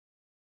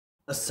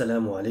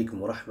السلام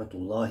عليكم ورحمة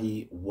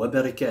الله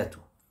وبركاته.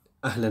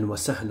 أهلا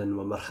وسهلا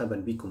ومرحبا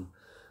بكم.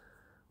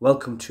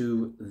 Welcome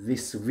to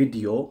this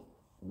video,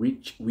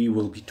 which we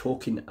will be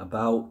talking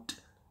about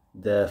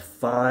the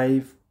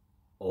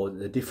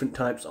different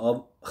types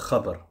of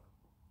khabar.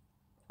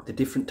 The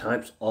different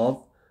types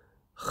of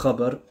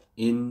khabar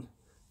in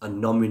a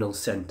nominal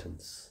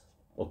sentence.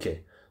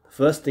 Okay, the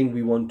first thing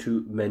we want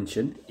to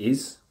mention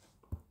is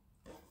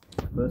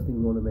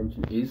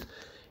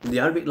in the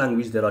Arabic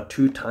language, there are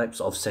two types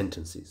of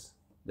sentences.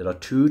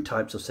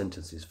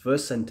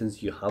 First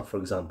sentence you have, for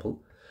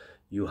example,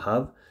 you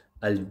have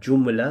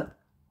al-jumlatu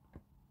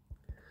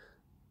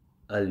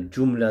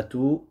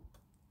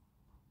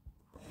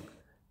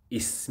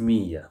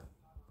ismiya.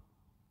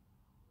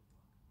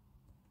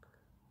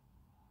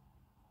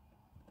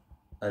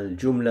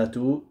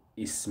 Al-jumlatu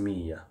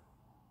ismiya.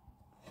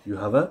 You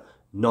have a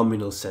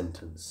nominal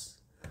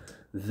sentence.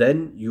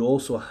 Then you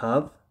also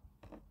have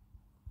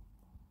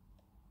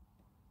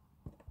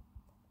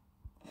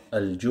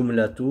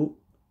al-jumlatu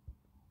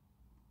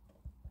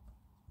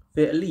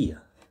fi'liya.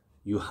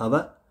 You have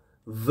a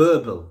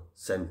verbal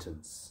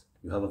sentence.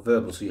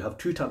 So you have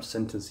two types of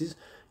sentences.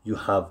 You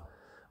have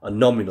a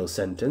nominal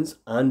sentence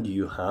and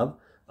you have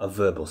a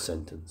verbal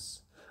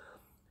sentence.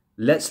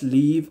 Let's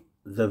leave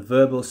the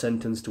verbal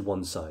sentence to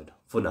one side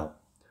for now.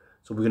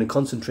 So we're going to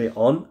concentrate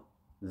on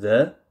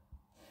the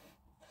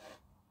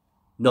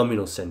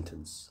nominal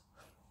sentence.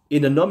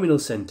 In a nominal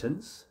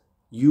sentence,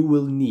 you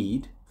will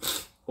need,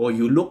 or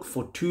you look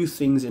for two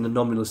things in a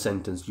nominal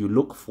sentence. You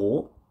look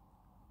for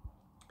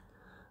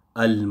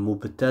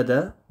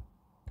al-mubtada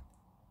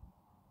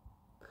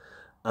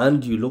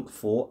and you look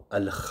for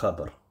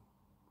al-khabar.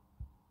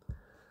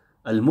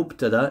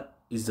 Al-mubtada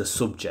is the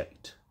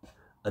subject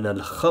and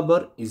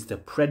al-khabar is the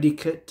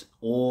predicate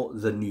or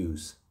the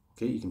news.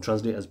 Okay, you can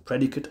translate as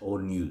predicate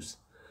or news.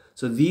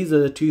 So these are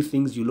the two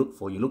things you look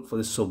for. You look for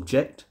the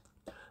subject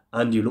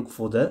and you look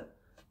for the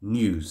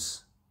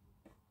news.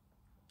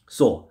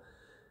 So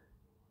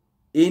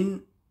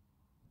in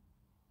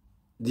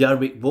the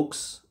Arabic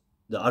books,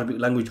 the Arabic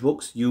language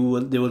books, they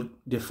will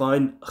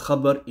define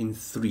khabar in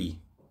three.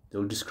 They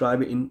will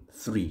describe it in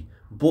three.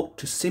 But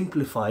to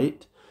simplify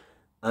it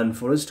and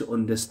for us to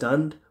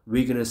understand,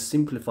 we're going to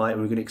simplify it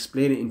and we're going to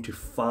explain it into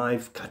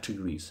 5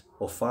 categories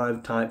or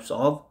 5 types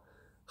of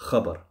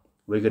khabar.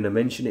 We're going to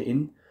mention it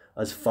in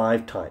as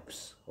 5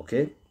 types,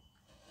 okay?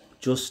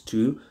 Just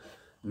to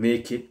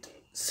make it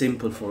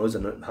simple for us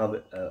and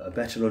have a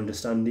better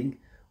understanding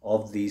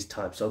of these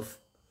types of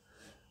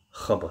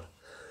khabar.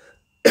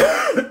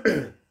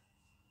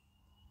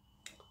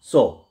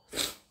 So,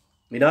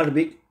 in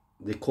Arabic,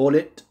 they call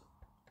it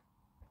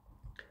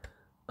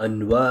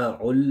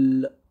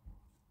anwa'ul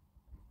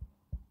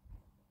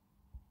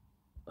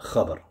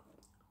khabar.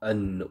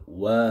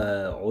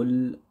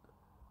 Anwa'ul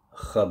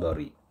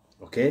khabari.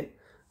 Okay?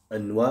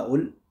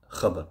 Anwa'ul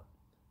khabar.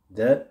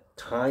 The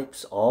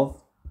types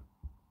of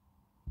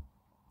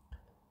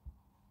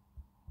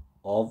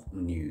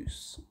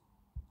news.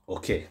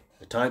 Okay,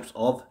 the types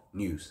of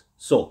news.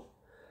 So,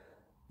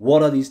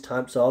 what are these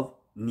types of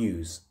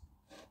news?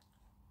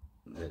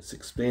 Let's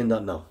explain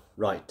that now.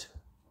 Right.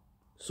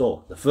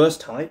 So, the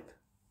first type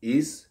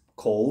is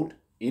called,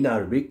 in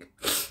Arabic,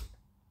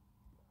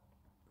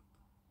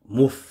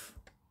 mufrad.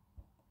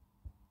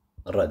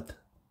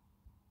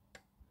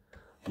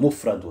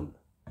 Mufradun,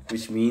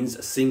 which means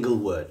a single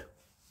word.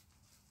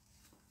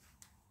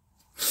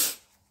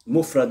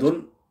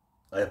 Mufradun,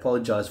 I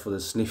apologize for the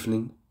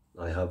sniffling.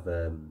 I have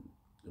a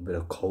bit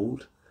of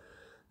cold.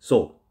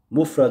 So,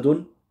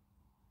 mufradun,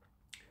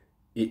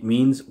 it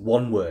means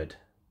one word.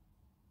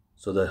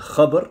 So the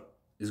khabar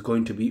is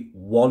going to be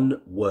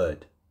one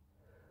word.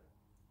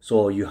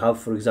 So you have,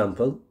 for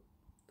example,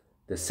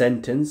 the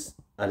sentence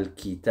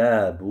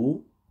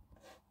al-kitabu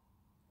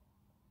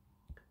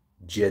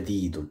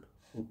jadidun.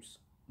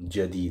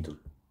 Jadidun.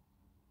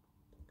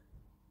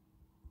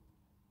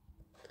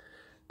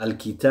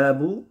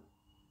 Al-kitabu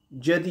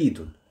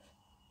jadidun.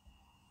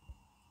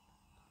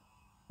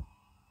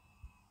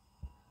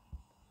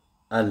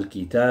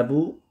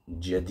 Al-kitabu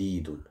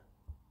jadidun.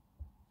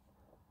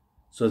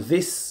 So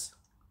this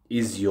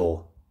is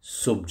your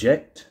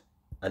subject,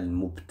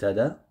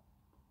 al-mubtada,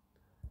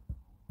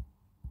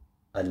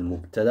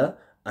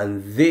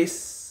 and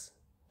this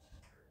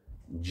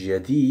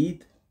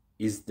jadid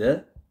is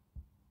the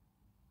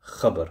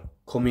khabar,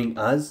 coming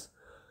as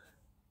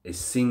a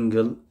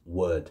single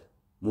word,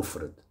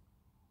 mufrad.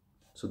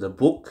 So the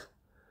book,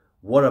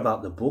 what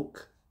about the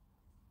book?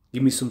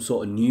 Give me some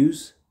sort of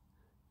news.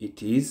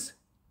 It is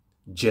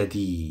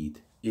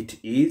jadid. It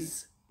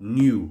is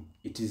new.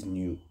 It is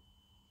new.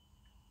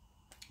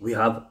 We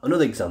have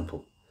another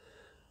example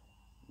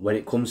when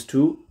it comes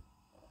to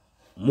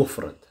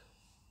mufrad,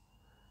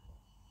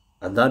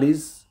 and that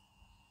is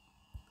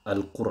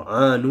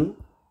al-Qur'anu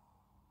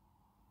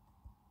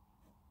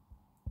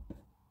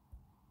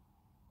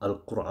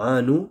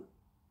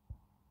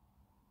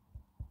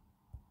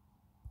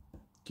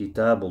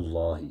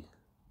kitabullahi.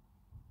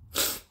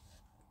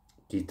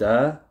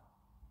 Kitab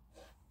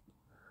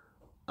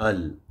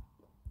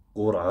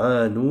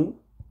القرآن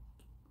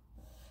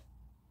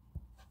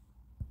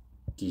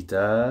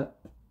كتاب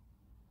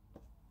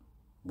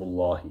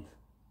الله.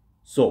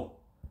 So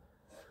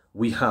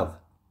we have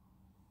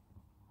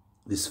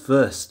this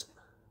first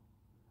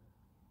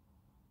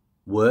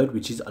word,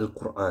 which is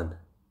Al-Quran.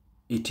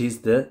 It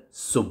is the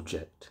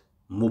subject,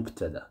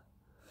 mubtada.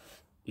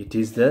 It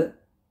is the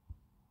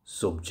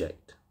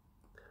subject.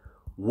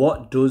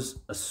 What does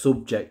a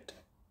subject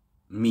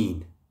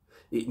mean?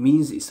 It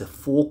means it's a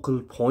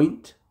focal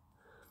point.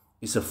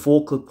 It's a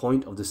focal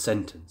point of the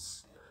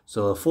sentence.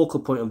 So the focal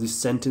point of this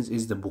sentence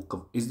is the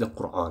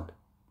Quran.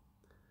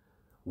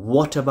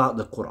 What about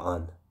the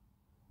Quran?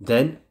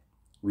 Then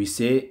we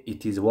say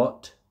it is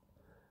what?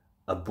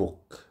 A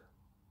book.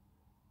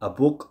 A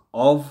book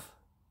of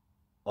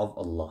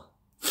Allah.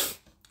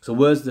 So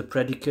where's the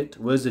predicate?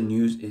 Where's the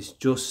news? It's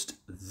just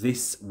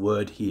this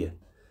word here.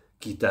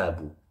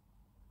 Kitabu.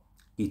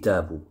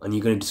 Kitabu. And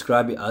you're going to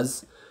describe it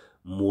as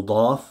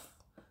mudaf,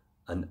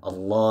 and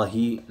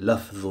Allahi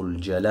lafzul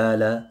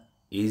jalala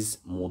is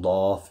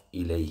mudaf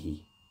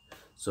ilayhi.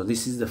 So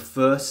this is the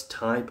first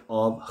type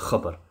of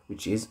khabar,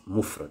 which is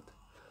mufrad,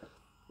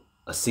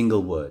 a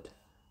single word.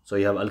 So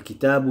you have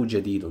al-kitabu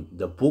jadidun,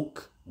 the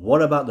book.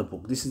 What about the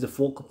book? This is the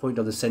focal point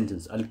of the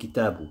sentence,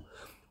 al-kitabu.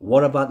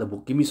 What about the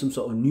book? Give me some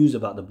sort of news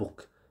about the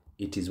book.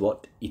 It is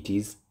what? It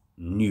is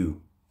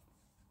new.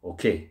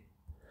 Okay.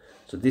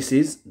 So this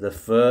is the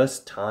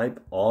first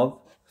type of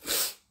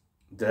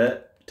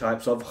the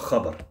types of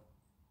khabar.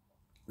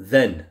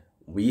 Then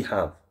we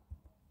have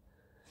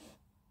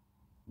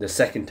the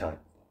second type,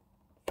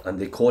 and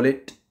they call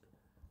it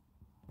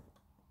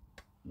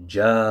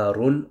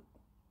jarun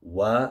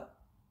wa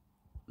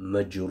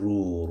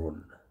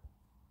majrurun.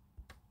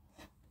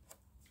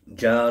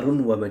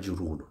 Jarun wa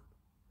majrurun.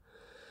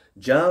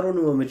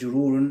 Jarun wa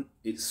majrurun,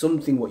 it's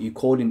something what you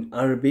call in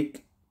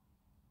Arabic.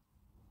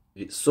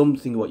 It's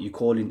something what you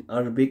call in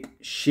Arabic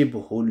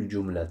shibhul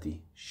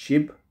jumlati.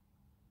 Shib.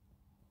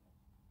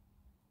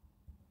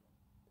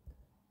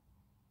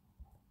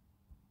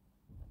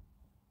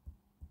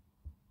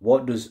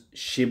 What does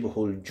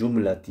shibhul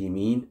jumlati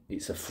mean?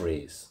 It's a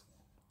phrase.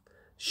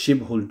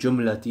 Shibhul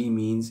jumlati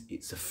means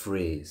it's a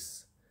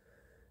phrase.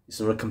 It's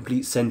not a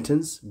complete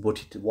sentence,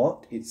 but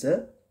it's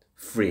a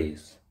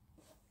phrase.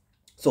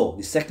 So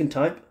the second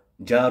type,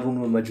 jarun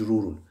wa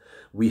majrurun.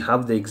 We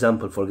have the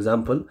example. For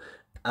example,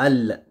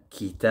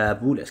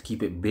 al-kitabu. Let's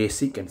keep it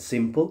basic and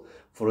simple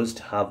for us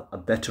to have a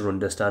better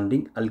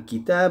understanding.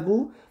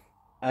 Al-kitabu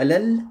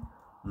alal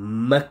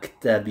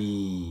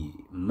maktabi.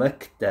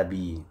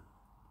 Maktabi.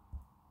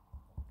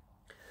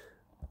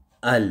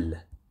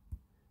 Al-kitabu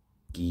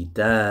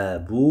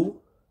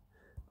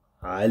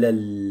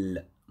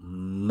alal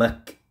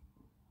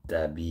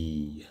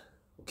maktabi.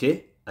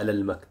 Okay?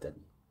 Alal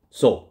maktabi.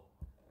 So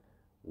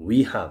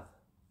we have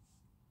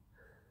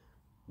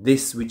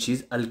this, which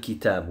is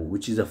al-kitabu,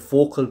 which is a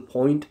focal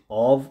point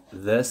of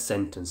the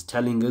sentence,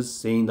 telling us,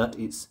 saying that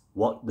it's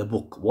what? The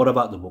book. What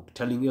about the book?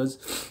 Telling us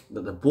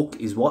that the book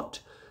is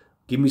what?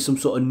 Give me some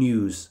sort of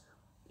news.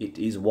 It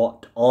is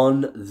what?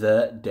 On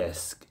the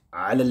desk.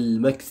 Ala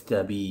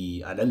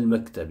al-maktabi. Ala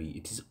al-maktabi.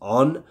 It is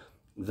on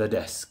the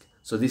desk.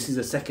 So this is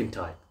the second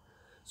type.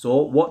 So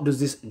what does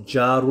this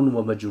jarun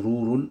wa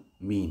majrurun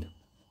mean?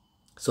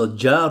 So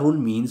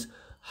jarun means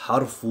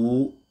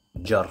harfu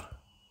jar,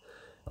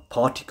 a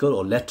particle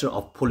or letter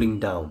of pulling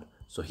down.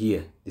 So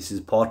here, this is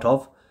part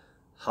of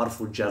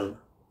harfu jar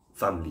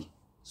family.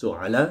 So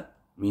ala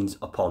means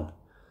upon,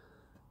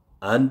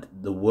 and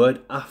the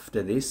word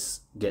after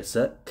this gets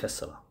a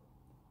kasra.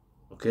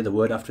 Okay, the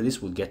word after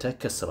this will get a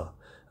kasra,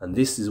 and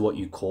this is what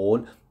you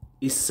call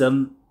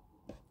ism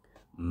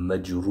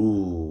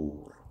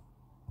majroor.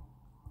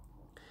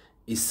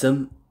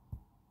 Ism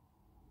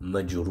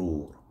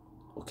majroor.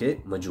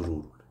 Okay,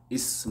 majroor.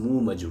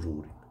 Ismu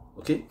majroor.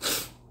 Okay,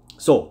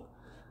 so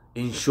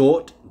in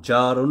short,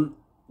 jarun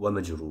wa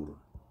majroor.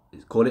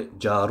 Call it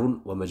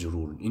jarun wa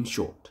majroor in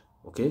short.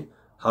 Okay,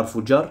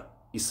 harfu jar,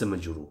 ism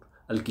majroor.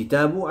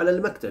 Al-kitabu ala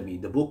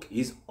al-maktabi. The book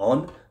is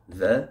on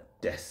the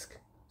desk.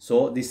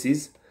 So this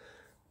is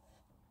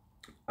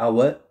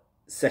our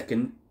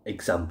second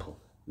example.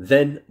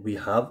 Then we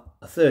have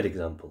a third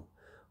example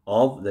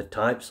of the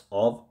types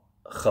of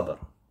khabar.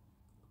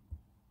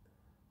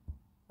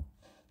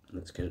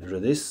 Let's get rid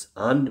of this,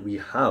 and we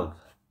have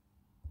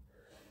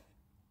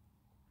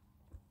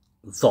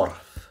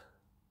ظرف.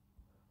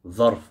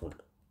 ظرف.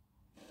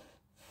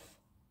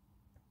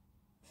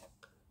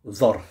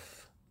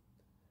 ظرف.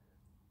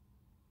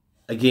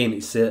 Again,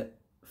 it's a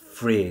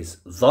phrase.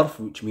 ظرف,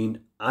 which means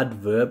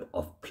adverb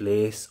of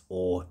place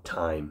or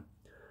time.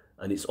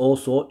 And it's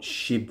also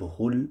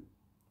shibhul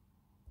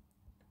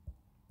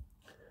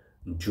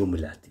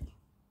jumlati.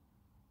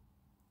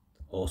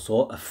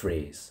 Also a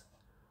phrase.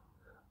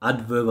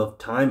 Adverb of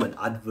time and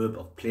adverb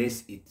of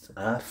place, it's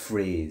a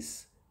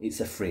phrase. It's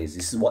a phrase.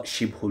 This is what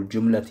shibhul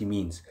jumlati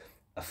means.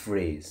 A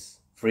phrase.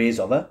 Phrase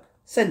of a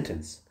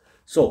sentence.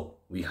 So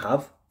we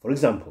have, for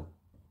example,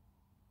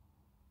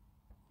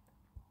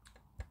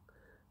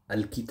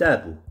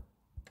 al-kitabu.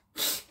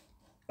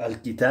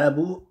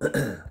 Al-kitabu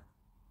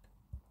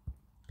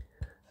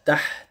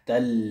تحت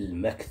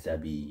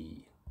المكتب.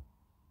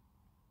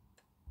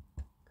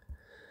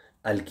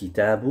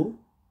 الكتاب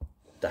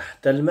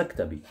تحت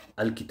المكتب.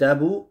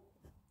 الكتاب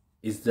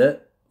is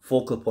the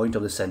focal point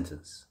of the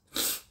sentence.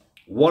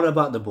 What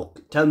about the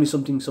book? Tell me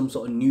something, some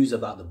sort of news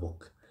about the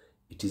book.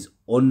 It is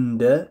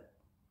under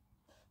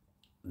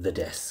the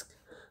desk.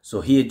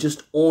 So here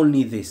just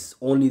only this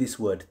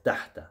word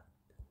تحت.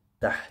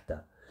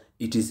 تحت.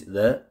 It is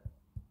the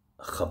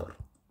khabar.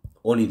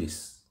 Only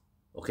this.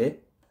 Okay?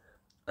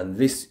 And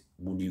this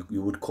you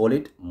would call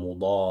it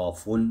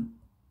مضاف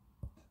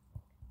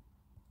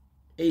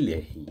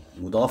إليه.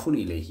 مضاف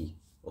إليه.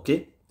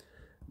 Okay?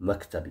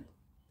 مكتبي.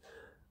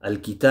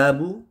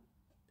 الكتاب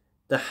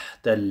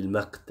تحت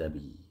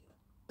المكتب.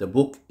 The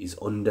book is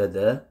under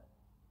the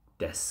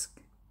desk.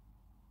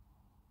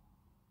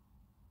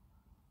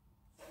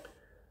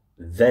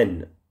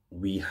 Then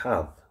we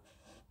have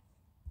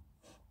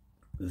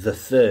the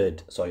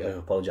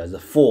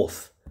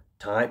fourth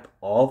type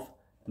of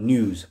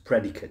news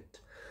predicate,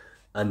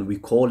 and we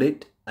call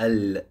it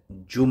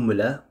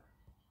al-jumla.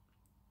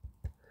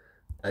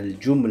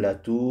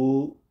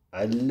 Al-jumlatu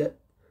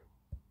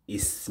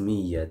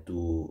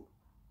al-ismiyatu.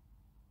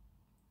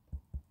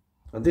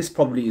 And this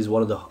probably is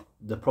one of the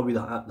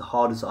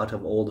hardest out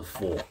of all the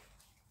four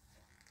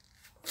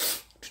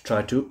to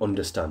try to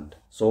understand.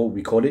 So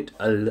we call it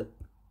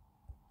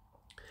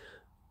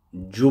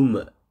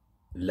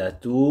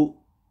al-jumlatu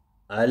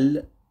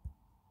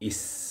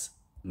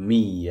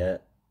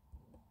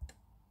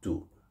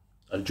al-ismiyatu.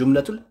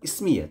 Al-jumlatu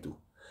al-ismiyatu.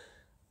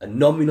 A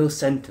nominal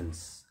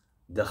sentence.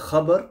 The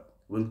khabar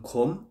will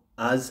come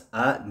as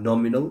a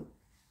nominal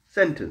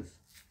sentence.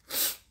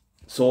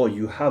 So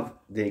you have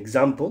the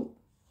example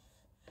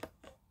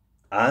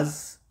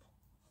as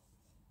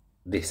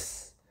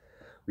this.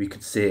 We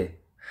could say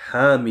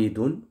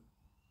Hamidun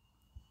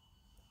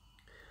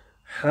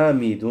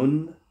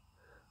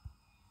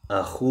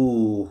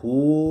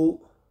akhuhu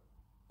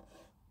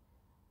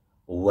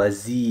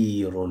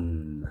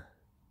wazirun.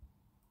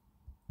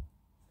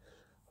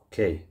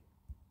 Okay.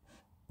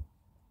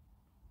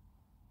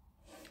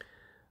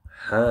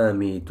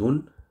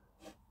 Hamidun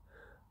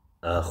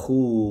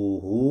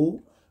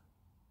akhuhu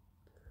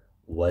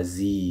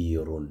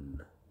wazirun.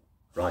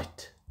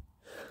 Right.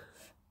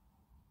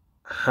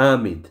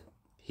 Hamid,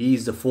 he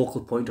is the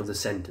focal point of the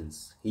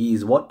sentence. He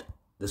is what?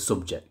 The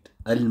subject.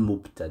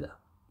 Al-mubtada.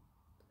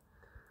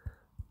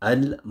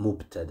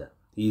 Al-mubtada.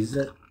 He is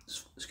the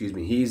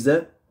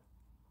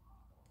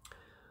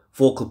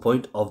focal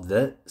point of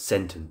the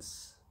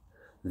sentence.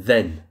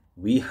 Then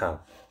we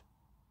have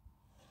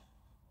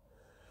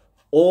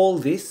all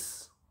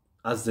this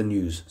as the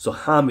news. So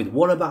Hamid,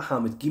 what about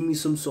Hamid? Give me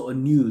some sort of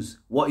news.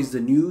 What is the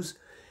news?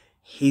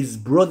 His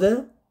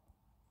brother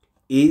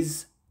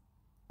is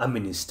a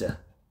minister.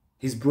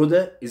 His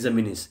brother is a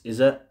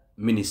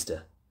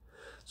minister.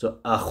 So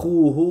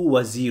akhuhu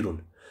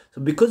wazirun.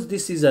 So because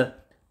this is a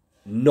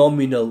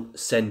nominal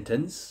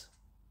sentence,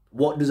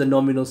 what does a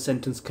nominal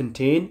sentence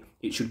contain?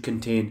 It should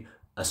contain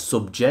a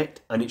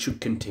subject and it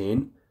should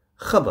contain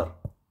khabar.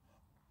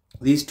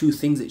 These two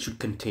things it should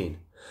contain.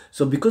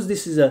 So because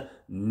this is a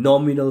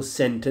nominal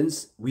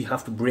sentence, we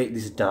have to break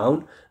this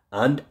down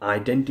and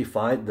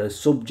identify the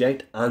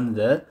subject and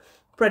the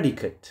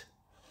predicate.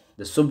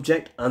 The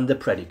subject and the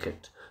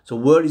predicate. So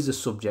where is the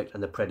subject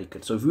and the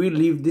predicate? So if we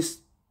leave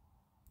this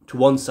to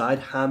one side,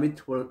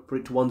 Hamid, put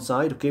it to one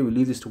side, okay, we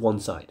leave this to one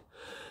side.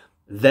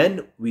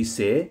 Then we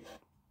say,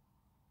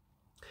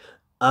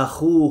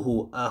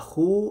 Akhuhu,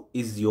 Akhu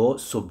is your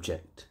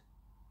subject.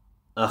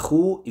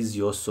 Akhu is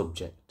your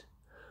subject.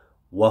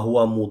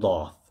 Wahuwa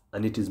mudaf,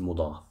 and it is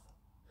mudaf.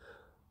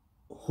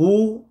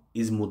 Who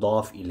is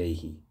mudaf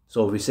ilayhi.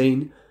 So we're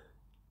saying,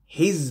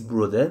 his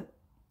brother.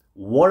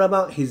 What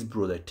about his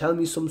brother? Tell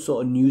me some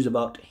sort of news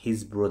about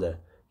his brother.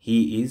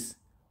 He is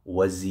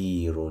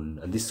wazirun.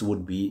 And this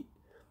would be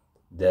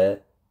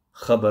the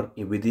khabar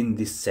within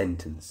this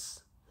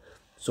sentence.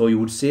 So you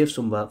would say,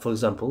 for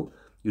example,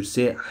 you'd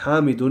say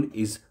Hamidun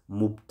is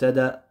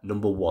mubtada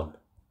number 1.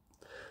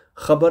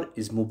 Khabar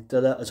is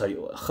mubtada,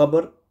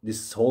 khabar,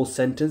 this whole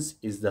sentence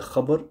is the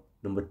khabar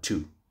number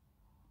 2.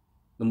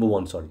 Number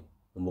 1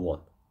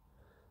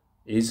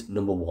 is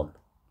number 1.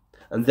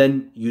 And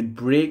then you'd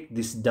break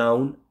this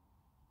down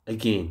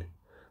again,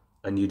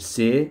 and you'd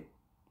say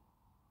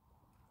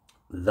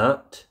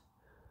that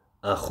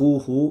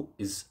akhuhu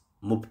is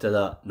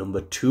mubtada number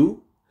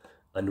 2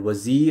 and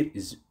wazir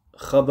is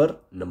khabar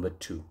number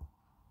 2.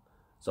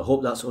 So I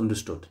hope that's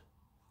understood.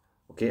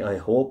 Okay, I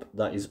hope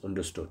that is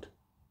understood.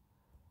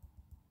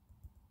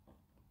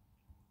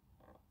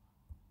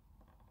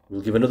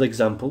 We'll give another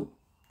example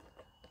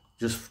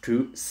just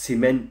to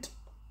cement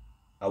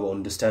our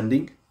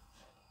understanding.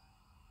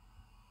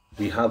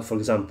 We have, for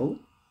example,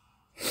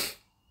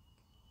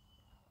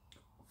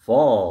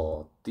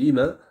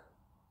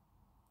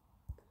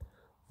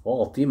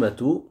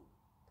 Fatimatu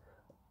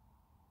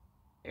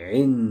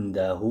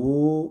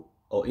indahu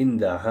or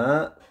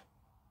indaha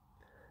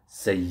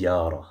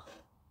sayyara.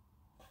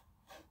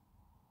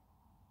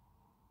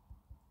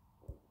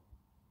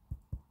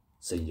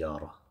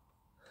 Sayyara.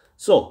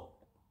 So,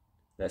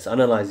 let's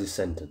analyze this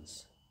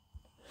sentence.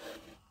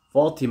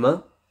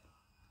 Fatima,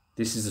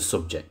 this is the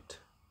subject.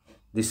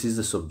 This is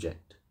the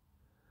subject.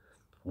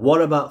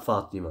 What about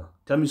Fatima?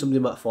 Tell me something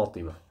about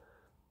Fatima.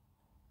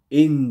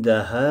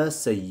 عندها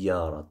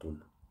سيارة.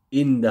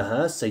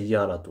 عندها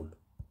سيارة.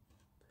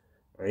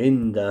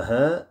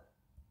 عندها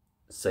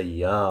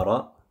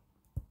سيارة.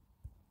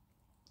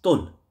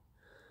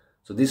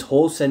 So this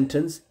whole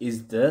sentence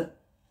is the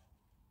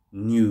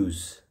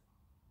news.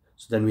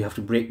 So then we have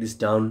to break this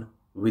down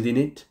within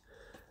it.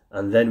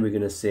 And then we're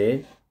going to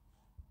say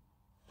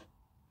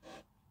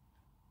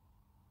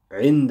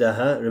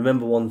عندها.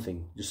 Remember one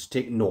thing. Just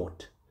take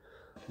note.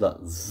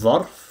 That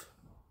ظرف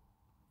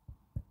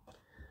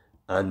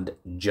and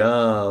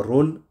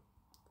جار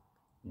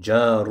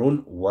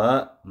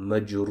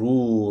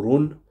ومجرور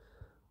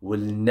will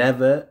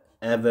never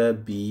ever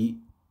be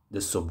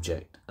the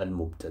subject and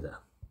mubtada.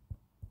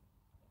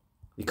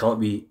 It can't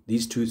be,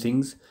 these two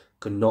things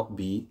cannot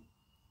be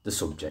the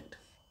subject.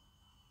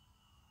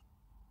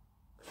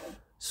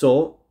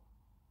 So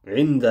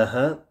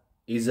عندها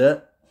is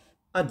a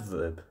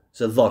adverb, it's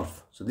a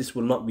ظرف. So this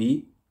will not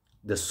be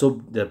the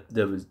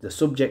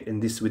subject in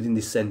this, within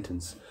this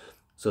sentence.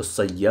 So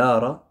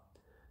سيارة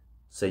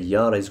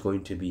is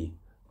going to be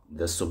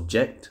the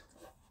subject,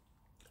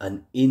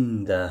 and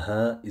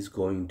عندها is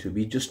going to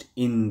be just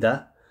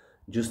عند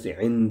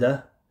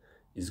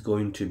is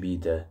going to be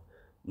the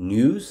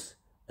news,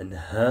 and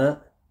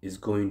ها is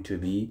going to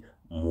be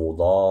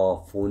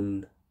مضاف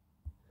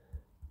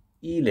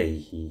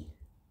إليه.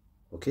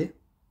 Okay,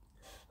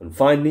 and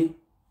finally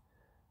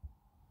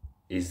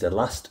is the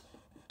last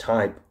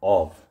type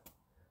of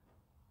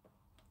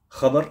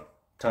khabar,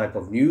 type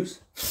of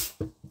news,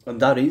 and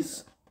that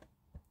is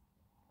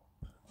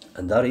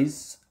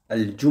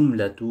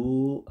الجملة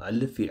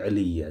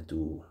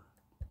الفعلية.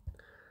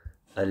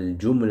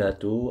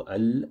 الجملة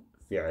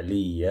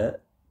الفعلية.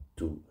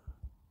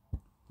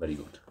 Very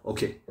good.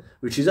 Okay,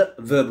 which is a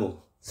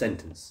verbal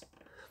sentence.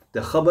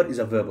 The khabar is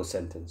a verbal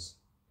sentence.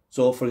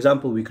 So for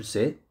example, we could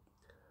say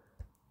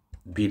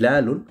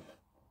بلال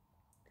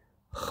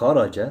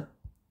خرج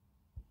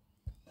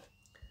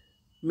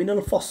من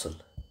الفصل.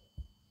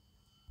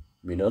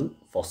 من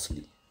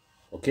الفصل.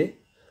 Okay,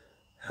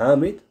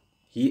 Hamid,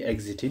 he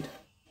exited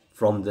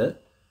from the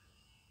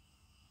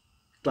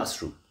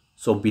classroom.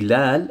 So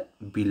Bilal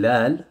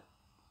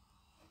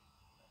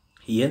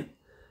here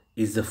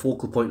is the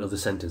focal point of the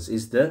sentence,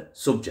 is the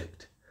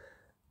subject.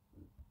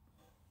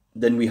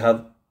 Then we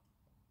have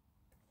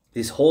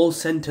this whole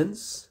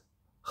sentence,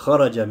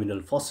 خرج من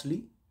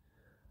الفصل.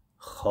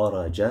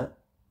 خرج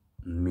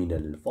من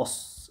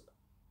الفصل.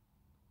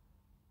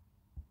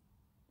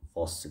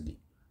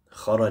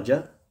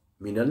 خرج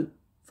من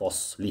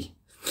الفصل.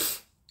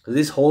 So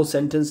this whole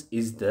sentence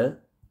is the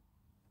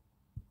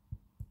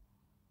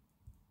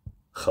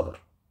khabar.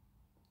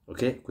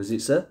 Okay, because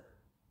it's a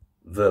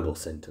verbal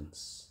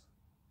sentence.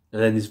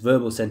 And then this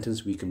verbal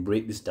sentence, we can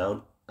break this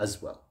down as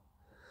well.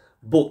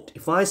 But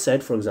if I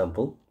said, for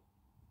example,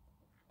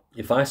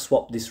 if I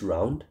swap this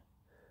round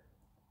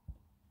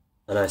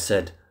and I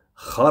said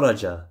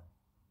خرج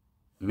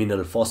من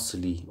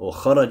الفصل or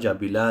خرج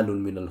بلال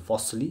من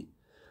الفصل,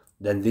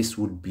 then this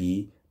would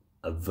be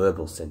a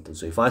verbal sentence.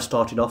 So if I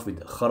started off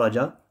with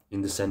kharaja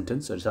in the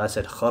sentence, so I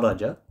said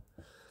kharaja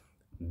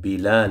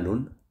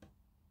Bilalun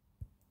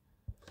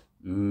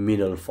min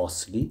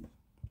al-fasli,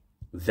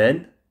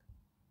 then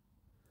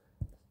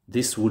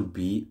this would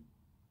be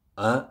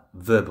a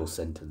verbal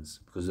sentence,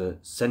 because the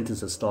sentence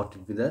has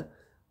started with a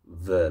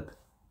verb.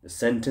 The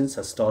sentence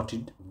has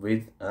started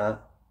with a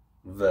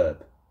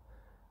verb.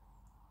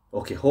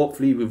 Okay,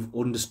 hopefully we've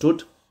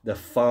understood the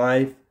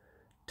 5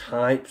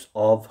 types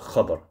of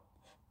khabar.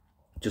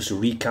 Just to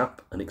recap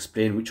and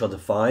explain which are the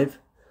 5.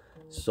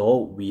 So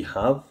we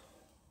have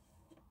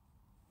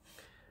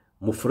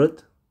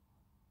mufrad,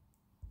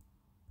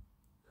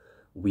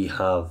 we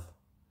have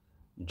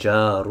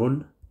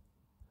jarun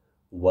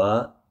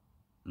wa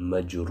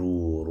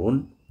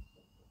majrurun,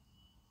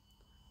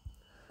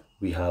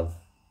 we have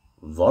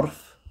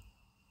dharf,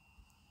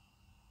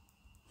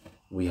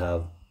 we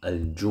have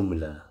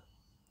al-jumla,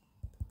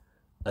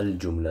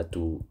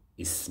 al-jumlatu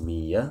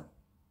ismiya,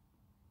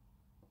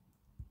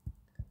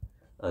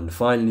 and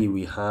finally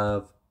we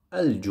have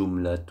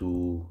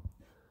al-jumlatu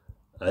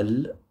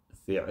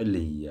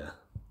al-fi'liya.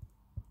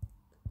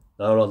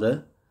 There are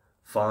the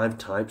 5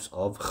 types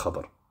of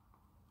khabar.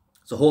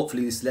 So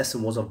hopefully this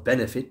lesson was of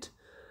benefit,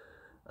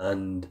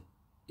 and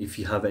if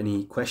you have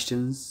any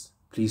questions,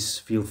 please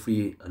feel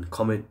free and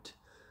comment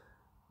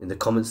in the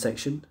comment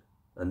section,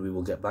 and we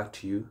will get back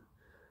to you.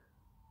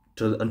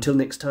 Until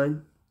next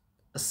time,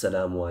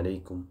 Assalamu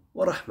alaikum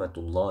wa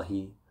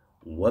rahmatullahi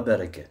wa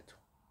barakatuh.